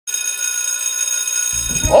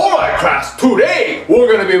Alright class, today we're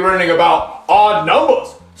going to be learning about odd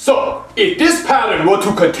numbers. So, if this pattern were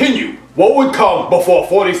to continue, what would come before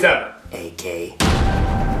 47? AK.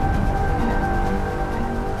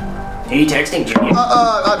 Who are you texting, Junior?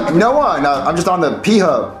 No one. I'm just on the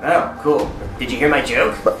P-Hub. Oh, cool. Did you hear my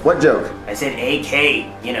joke? What joke? I said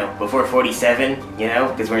AK, you know, before 47, you know,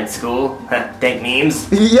 because we're in school. Thank memes.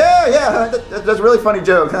 Yeah, that's a really funny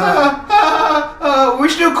joke. We're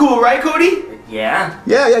still cool, right, Cody? Yeah?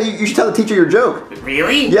 Yeah, you should tell the teacher your joke.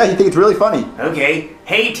 Really? Yeah, you think it's really funny. Okay.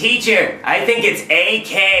 Hey, teacher, I think it's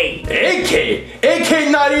AK. AK?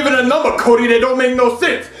 AK not even a number, Cody, that don't make no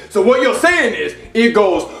sense. So what you're saying is, it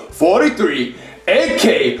goes 43,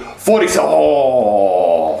 AK, 47.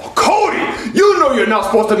 Oh, Cody, you know you're not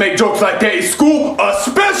supposed to make jokes like that in school,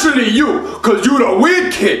 especially you, because you're the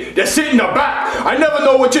weird kid that's sitting in the back. I never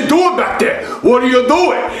know what you're doing back there. What are you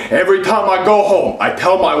doing? Every time I go home, I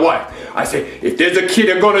tell my wife, I say, if there's a kid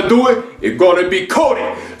that's gonna do it, it's gonna be Cody.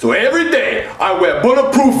 So every day, I wear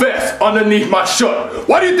bulletproof vests underneath my shirt.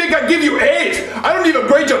 Why do you think I give you A's? I don't even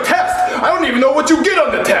grade your test. I don't even know what you get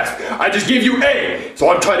on the test. I just give you A. So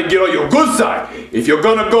I'm trying to get on your good side. If you're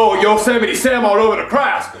gonna go Yosemite Sam all over the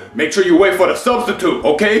class, make sure you wait for the substitute,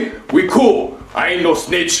 okay? We cool. I ain't no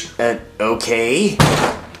snitch. Okay.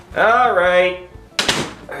 All right.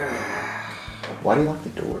 Why do you lock the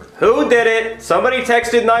door? Who did it? Somebody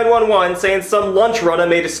texted 911 saying some lunch runner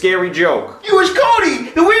made a scary joke. It was Cody,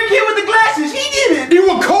 the weird kid with the glasses. He did it. It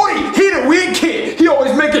was Cody. He the weird kid. He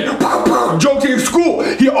always making jokes in school.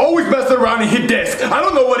 He always messing around in his desk. I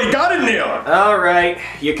don't know what he got in there. All right,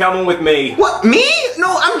 you're coming with me. What, me?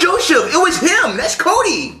 No, I'm Joseph. It was him. That's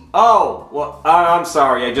Cody. Oh, well, I'm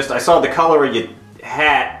sorry. I saw the color of your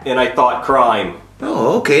hat and I thought crime.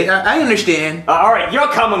 Oh, okay. I understand. All right, you're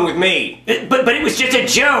coming with me. But it was just a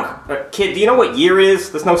joke. Kid, do you know what year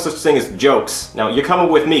is? There's no such thing as jokes. Now, you're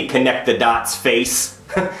coming with me, connect the dots face.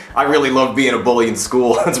 I really loved being a bully in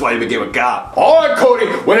school. That's why I became a cop. Alright, Cody,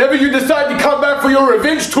 whenever you decide to come back for your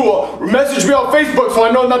revenge tour, message me on Facebook so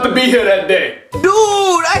I know not to be here that day. Dude,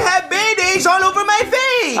 I have band-aids all over my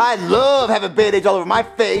face. I love having band-aids all over my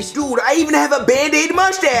face. Dude, I even have a band-aid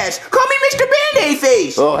mustache. Call me Mr. Band-Aid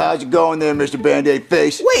Face. Oh, how's it going there, Mr. Band-Aid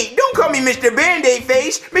Face? Wait, don't call me Mr. Band-Aid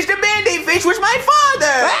Face. Mr. Band-Aid Face was my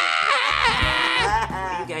father. What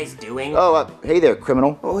are you guys doing? Oh, hey there,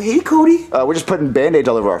 criminal. Oh, hey, Cody. We're just putting band-aids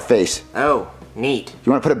all over our face. Oh, neat.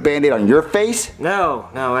 You want to put a band-aid on your face? No,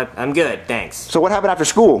 I'm good, thanks. So what happened after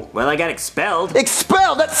school? Well, I got expelled.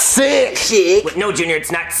 Expelled? That's sick! Sick. Wait, no, Junior,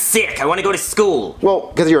 it's not sick. I want to go to school. Well,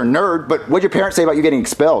 because you're a nerd, but what'd your parents say about you getting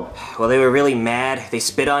expelled? Well, they were really mad. They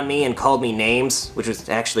spit on me and called me names, which was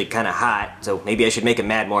actually kind of hot, so maybe I should make them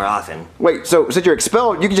mad more often. Wait, so since you're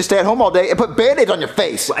expelled, you can just stay at home all day and put band-aids on your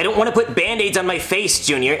face. Well, I don't want to put band-aids on my face,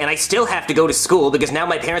 Junior, and I still have to go to school because now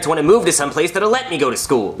my parents want to move to someplace that'll let me go to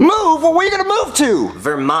school. Move? Well, where are you gonna move to?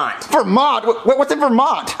 Vermont. Vermont? What's in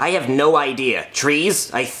Vermont? I have no idea.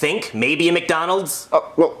 Trees, I think. Maybe a McDonald's.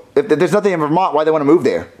 Well, if there's nothing in Vermont, why they want to move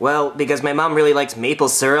there? Well, because my mom really likes maple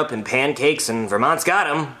syrup and pancakes, and Vermont's got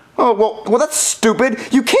them. Oh, well, that's stupid.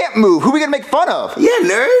 You can't move. Who are we gonna make fun of? Yeah,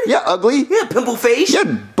 nerd. Yeah, ugly. Yeah, pimple face. Yeah,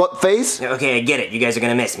 butt face. Okay, I get it. You guys are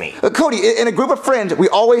gonna miss me. Cody, in a group of friends, we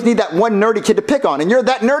always need that one nerdy kid to pick on, and you're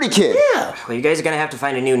that nerdy kid. Yeah. Well, you guys are gonna have to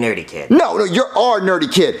find a new nerdy kid. No, you're our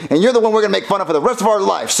nerdy kid, and you're the one we're gonna make fun of for the rest of our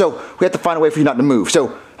life, so we have to find a way for you not to move.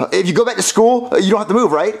 So, if you go back to school, you don't have to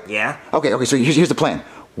move, right? Yeah? Okay, so here's the plan.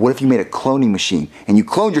 What if you made a cloning machine and you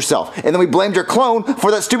cloned yourself and then we blamed your clone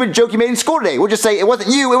for that stupid joke you made in school today? We'll just say it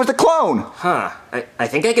wasn't you, it was the clone. Huh. I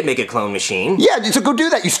think I could make a clone machine. Yeah, so go do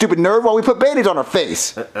that, you stupid nerd, while we put band-aids on our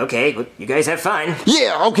face. Okay, well, you guys have fun.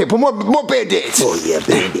 Yeah, okay, put more band-aids. Oh, yeah,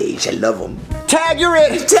 band-aids. I love them. Tag, you're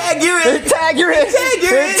in. Tag, you're in. Tag, you're in. Tag,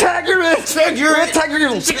 you're in. Tag, you're in. Tag, you're in. Tag,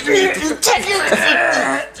 you're in. Tag, you're in.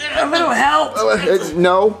 A little help.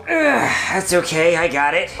 No. That's okay, I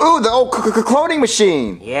got it. Ooh, the old cloning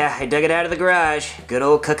machine. Yeah, I dug it out of the garage. Good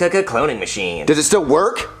old cloning machine. Does it still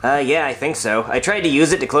work? Yeah, I think so. I tried to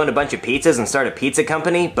use it to clone a bunch of pizzas and start a pizza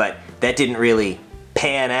company, but that didn't really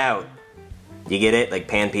pan out. You get it? Like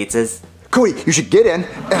pan pizzas? Cody, you should get in,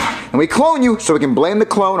 and we clone you so we can blame the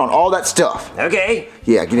clone on all that stuff. Okay.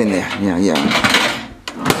 Yeah, get in there. Yeah.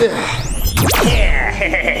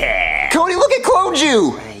 Cody, look, it cloned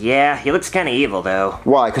you! Yeah, he looks kind of evil, though.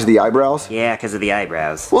 Why, because of the eyebrows? Yeah, because of the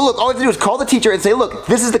eyebrows. Well, look, all you have to do is call the teacher and say, look,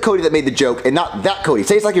 this is the Cody that made the joke, and not that Cody.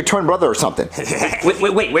 Say it's like your twin brother or something.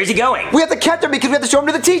 Wait, where's he going? We have to catch him because we have to show him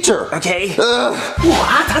to the teacher. Okay.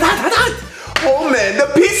 Oh man, the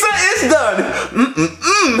pizza is done.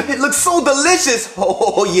 It looks so delicious.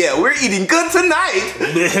 Oh yeah, we're eating good tonight.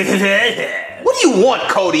 What do you want,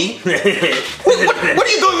 Cody? What are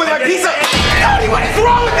you doing with my pizza? Cody, what is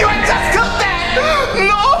wrong with you? I just cooked that!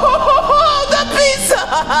 No! The pizza!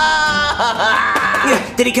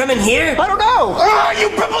 Did he come in here? I don't know. Oh, you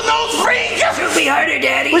purple nose freak! Shoot me harder,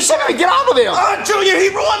 Daddy. We should get off of him. Junior, he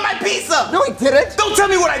ruined my pizza! No, he didn't. Don't tell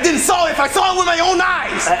me what I didn't saw if I saw it with my own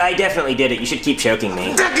eyes! I definitely did it. You should keep choking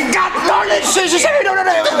me. God darn it! No.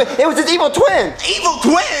 It was his evil twin. Evil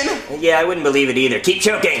twin? Yeah, I wouldn't believe it either. Keep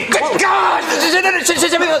choking. God!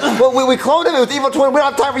 Well, we cloned him. It was the evil twin. We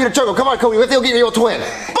don't have time for you to choke him. Come on, Cody. Let's go get your evil twin.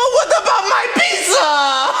 But what about my pizza?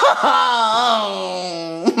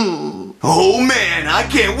 Oh man, I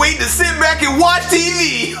can't wait to sit back and watch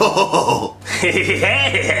TV.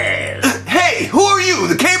 Hey, who are you?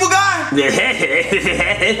 The cable guy?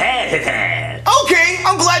 Okay,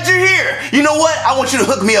 I'm glad you're here. You know what? I want you to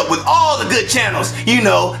hook me up with all the good channels. You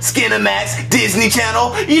know, Skinamax, Disney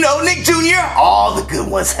Channel, you know, Nick Jr., all the good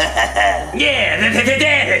ones. Wait,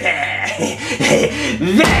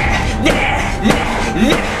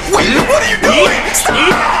 what are you doing?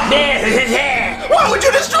 Stop! Why would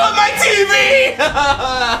you destroy my TV?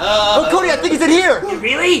 Oh, Cody, I think he's in here.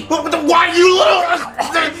 Really? Why you little...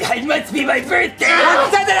 It must be my birthday.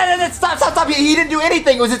 Stop. He didn't do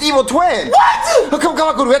anything. It was his evil twin. What? Oh, come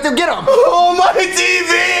on, Cody. We have to get him. Oh, my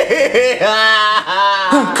TV!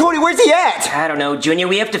 Cody, where's he at? I don't know, Junior.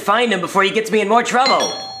 We have to find him before he gets me in more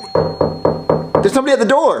trouble. There's somebody at the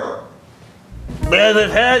door.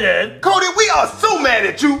 Cody, we are so mad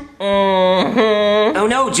at you. Oh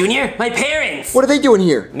no, Junior. My parents. What are they doing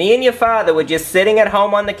here? Me and your father were just sitting at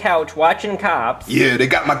home on the couch watching Cops, Yeah, they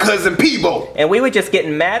got my cousin Peebo. and we were just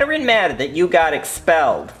getting madder and madder that you got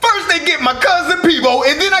expelled. First they get my cousin Peebo,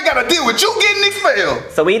 and then I gotta deal with you getting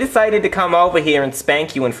expelled. So we decided to come over here and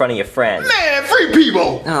spank you in front of your friends. Man, free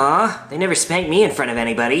Peebo. Aw, they never spanked me in front of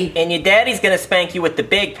anybody. And your daddy's gonna spank you with the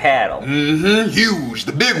big paddle. Huge,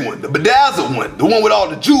 the big one, the bedazzled one, the one with all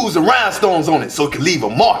the jewels and rhinestones on it so it can leave a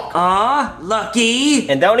mark. Aw, lucky.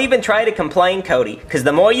 And don't even try to complain, Cody, because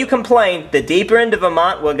the more you complain, the deeper into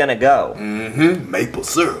Vermont we're gonna go. Maple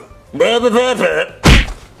syrup. What? What did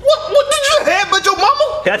you have but your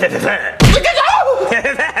mama?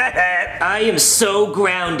 I am so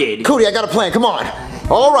grounded. Cody, I got a plan. Come on.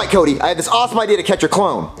 All right, Cody. I have this awesome idea to catch your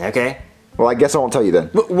clone. Okay. Well, I guess I won't tell you then.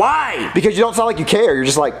 Why? Because you don't sound like you care. You're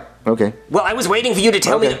just like, okay. Well, I was waiting for you to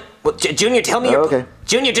tell me. Well, Junior, tell me your. Okay.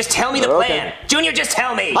 Junior, just tell me the Okay. plan. Junior, just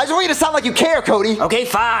tell me. I just want you to sound like you care, Cody. Okay,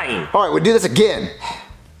 fine. All right, we'll do this again.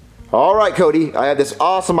 All right, Cody. I have this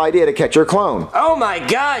awesome idea to catch your clone. Oh my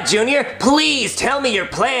God, Junior! Please tell me your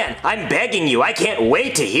plan. I'm begging you. I can't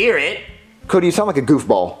wait to hear it. Cody, you sound like a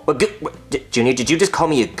goofball. Junior, did you just call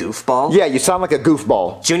me a goofball? Yeah, you sound like a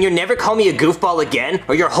goofball. Junior, never call me a goofball again,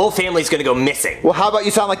 or your whole family's gonna go missing. Well, how about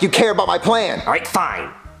you sound like you care about my plan? All right,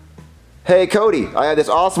 fine. Hey, Cody, I have this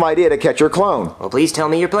awesome idea to catch your clone. Well, please tell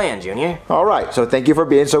me your plan, Junior. All right, so thank you for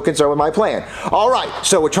being so concerned with my plan. All right,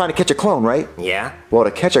 so we're trying to catch a clone, right? Yeah? Well,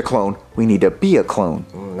 to catch a clone, we need to be a clone.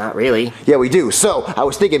 Not really. Yeah, we do. So, I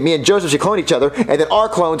was thinking me and Joseph should clone each other, and then our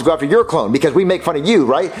clones go after your clone, because we make fun of you,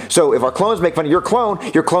 right? So, if our clones make fun of your clone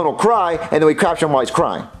will cry, and then we capture him while he's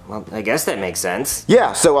crying. Well, I guess that makes sense.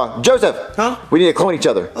 Yeah, so, Joseph. Huh? We need to clone each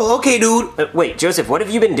other. Oh, okay, dude. Wait, Joseph, what have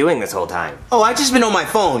you been doing this whole time? Oh, I just been on my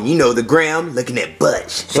phone. You know, the gram, looking at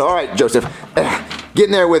butts. So, all right, Joseph. Get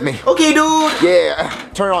in there with me. Okay, dude. Yeah.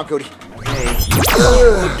 Turn it on, Cody.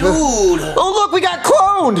 Dude. Oh, look, we got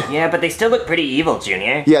cloned! Yeah, but they still look pretty evil,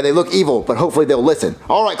 Junior. Yeah, they look evil, but hopefully they'll listen.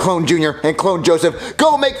 All right, Clone Junior and Clone Joseph,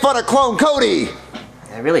 go make fun of Clone Cody!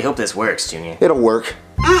 I really hope this works, Junior. It'll work.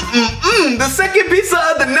 The second pizza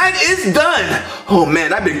of the night is done. Oh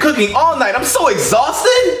man, I've been cooking all night. I'm so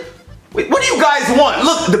exhausted. Wait, what do you guys want?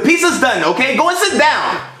 Look, the pizza's done, okay? Go and sit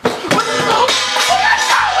down. What's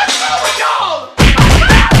wrong with y'all?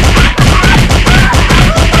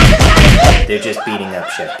 They're just beating up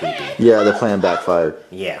Chef Pee-Pee. Yeah, the plan backfired.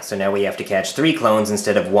 Yeah, so now we have to catch 3 clones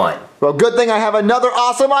instead of 1. Well, good thing I have another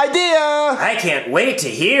awesome idea! I can't wait to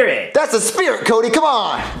hear it. That's the spirit, Cody, come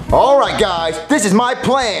on! All right, guys, this is my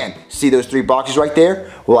plan. See those 3 boxes right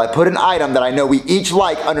there? Well, I put an item that I know we each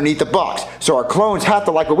like underneath the box. So our clones have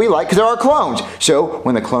to like what we like because they're our clones. So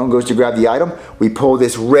when the clone goes to grab the item, we pull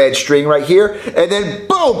this red string right here, and then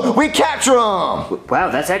boom, we capture them! Wow,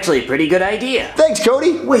 that's actually a pretty good idea. Thanks,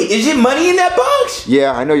 Cody. Wait, is it money in that box?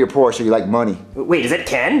 Yeah, I know you're poor, so you like money. Wait, is that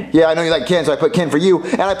Ken? Yeah, I know you like Ken, so I put Ken for you,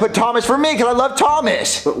 and I put Thomas for me because I love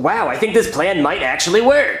Thomas. Wow, I think this plan might actually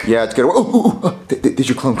work. Yeah, it's gonna work. Ooh. Did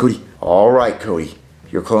your clone, Cody? All right, Cody.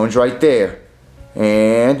 Your clone's right there.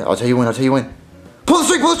 And I'll tell you when, Pull the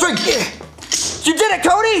string, pull the string! Yeah. You did it,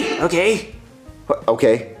 Cody! Okay.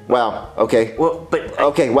 Okay. Wow. Okay. Well, but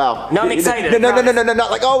Okay. Wow. No, I'm excited. No.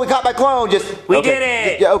 Not like, oh, we caught my clone. Just. We okay. did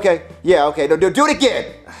it. Yeah. Okay. Yeah. Okay. No. Do it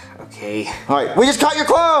again. Okay. All right. We just caught your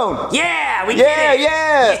clone. Yeah, we did it.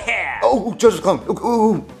 Yeah. Oh, Joseph's clone.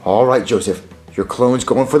 Ooh. All right, Joseph. Your clone's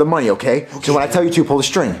going for the money. Okay. So when I tell you to, pull the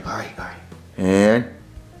string. All right. And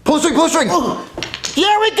pull the string. Oh.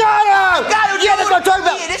 Yeah, we got him! Got him, yeah, that's what I'm talking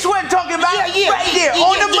about! Yeah, that's what I'm talking about! Yeah. Right there,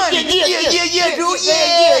 on the money! Yeah, dude!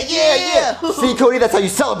 Yeah! See, Cody, that's how you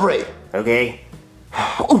celebrate! Okay.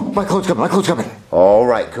 Ooh, my clone's coming!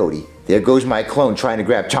 Alright, Cody. There goes my clone trying to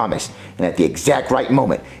grab Thomas. And at the exact right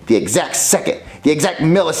moment, the exact second, the exact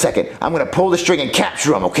millisecond, I'm gonna pull the string and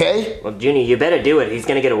capture him, okay? Well, Junior, you better do it. He's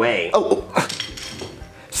gonna get away. Oh.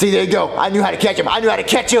 See, there you go. I knew how to catch him.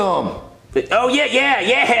 Oh, yeah,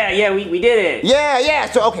 we did it. Yeah.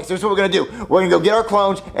 So what we're gonna do. We're gonna go get our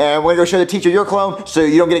clones, and we're gonna go show the teacher your clone, so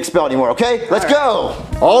you don't get expelled anymore, okay? Let's go.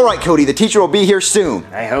 All right, Cody, the teacher will be here soon.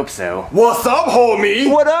 I hope so. What's up, homie?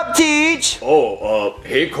 What up, Teach? Oh,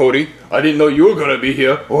 hey, Cody. I didn't know you were gonna be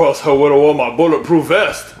here, or else I would've worn my bulletproof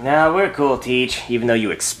vest. Nah, we're cool, Teach, even though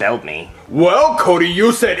you expelled me. Well, Cody,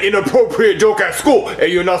 you said inappropriate joke at school, and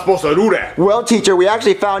you're not supposed to do that. Well, teacher, we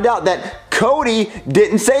actually found out that Cody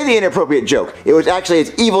didn't say the inappropriate joke. It was actually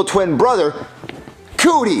his evil twin brother,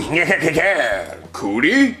 Cody.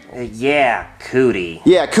 Cody? Yeah, Cody.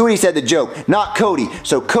 Yeah, Cody said the joke, not Cody.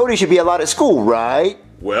 So Cody should be allowed at school, right?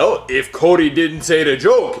 Well, if Cody didn't say the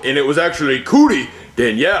joke, and it was actually Cody,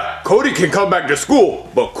 then yeah, Cody can come back to school,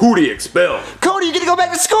 but Cody expelled. Cody, you get to go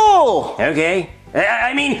back to school! Okay.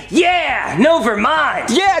 I mean, yeah, no Vermont.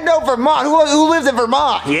 Yeah, no, Vermont. Who lives in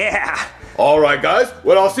Vermont? Yeah. Alright, guys.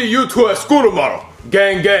 Well, I'll see you two at school tomorrow.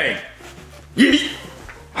 Gang. Yeet.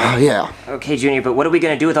 Yeah. Okay, Junior, but what are we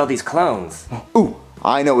gonna do with all these clones? Ooh,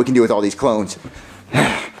 I know what we can do with all these clones.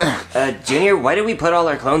 Junior, why did we put all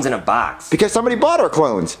our clones in a box? Because somebody bought our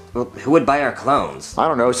clones. Well, who would buy our clones? I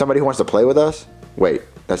don't know, somebody who wants to play with us? Wait,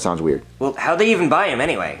 that sounds weird. Well, how'd they even buy them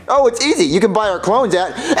anyway? Oh, it's easy. You can buy our clones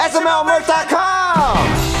at SMLmerch.com!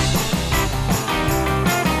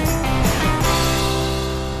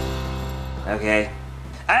 Okay.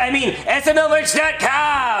 I mean,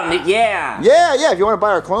 SMLmerch.com! Yeah. Yeah, if you want to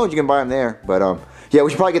buy our clones, you can buy them there. But, yeah, we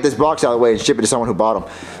should probably get this box out of the way and ship it to someone who bought them.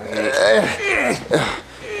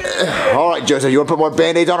 All right, Joseph, you want to put more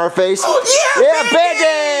Band-Aids on our face? Oh, yeah! Yeah,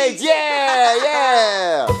 Band-Aids!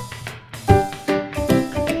 Yeah!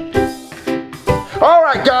 All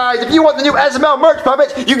right, guys, if you want the new SML merch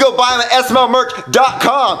puppets, you can go buy them at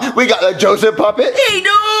SMLmerch.com. We got the Joseph puppet. Hey,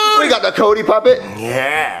 dude! We got the Cody puppet.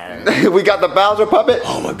 Yeah. We got the Bowser puppet.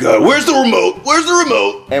 Oh my god, where's the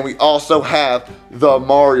remote? And we also have the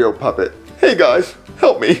Mario puppet. Hey, guys,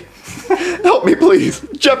 help me. Help me, please.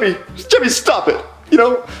 Jeffy, stop it. You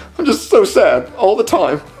know, I'm just so sad all the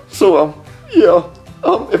time. So, yeah,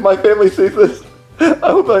 if my family sees this,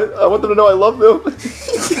 I want them to know I love them.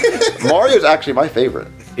 Mario's actually my favorite.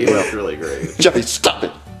 He looks really great. Jeffy, stop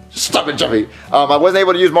it. Stop it, Jeffy. I wasn't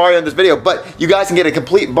able to use Mario in this video, but you guys can get a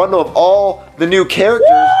complete bundle of all the new characters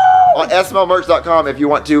on SMLmerch.com if you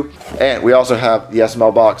want to. And we also have the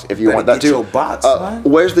SML box if you want that too. Your box,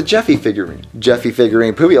 where's the Jeffy figurine?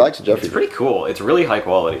 Poobie likes a Jeffy. It's pretty cool. It's really high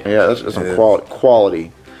quality. Yeah, that's some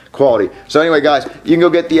quality. So anyway, guys, you can go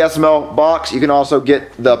get the SML box. You can also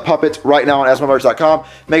get the puppets right now on SMLmerch.com.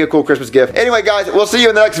 Make a cool Christmas gift. Anyway, guys, we'll see you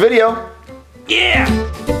in the next video. Yeah.